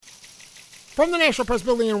From the National Press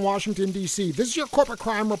Building in Washington, D.C., this is your Corporate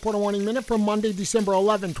Crime Reporter Warning Minute for Monday, December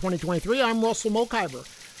 11, 2023. I'm Russell Mokhiber.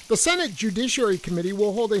 The Senate Judiciary Committee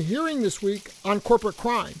will hold a hearing this week on corporate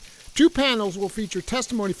crime. Two panels will feature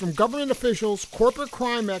testimony from government officials, corporate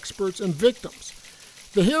crime experts, and victims.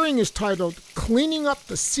 The hearing is titled, Cleaning Up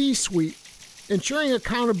the C-Suite, Ensuring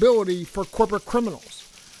Accountability for Corporate Criminals.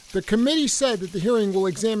 The committee said that the hearing will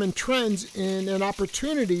examine trends in and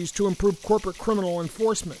opportunities to improve corporate criminal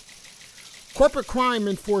enforcement. Corporate crime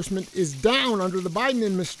enforcement is down under the Biden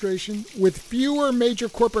administration, with fewer major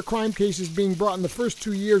corporate crime cases being brought in the first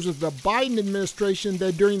 2 years of the Biden administration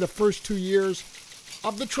than during the first 2 years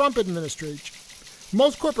of the Trump administration.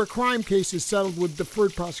 Most corporate crime cases settled with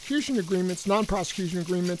deferred prosecution agreements, non-prosecution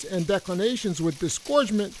agreements, and declinations with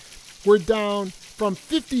disgorgement were down from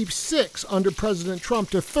 56 under President Trump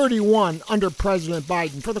to 31 under President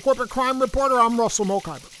Biden. For the Corporate Crime Reporter, I'm Russell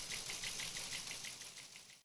Mokhiber.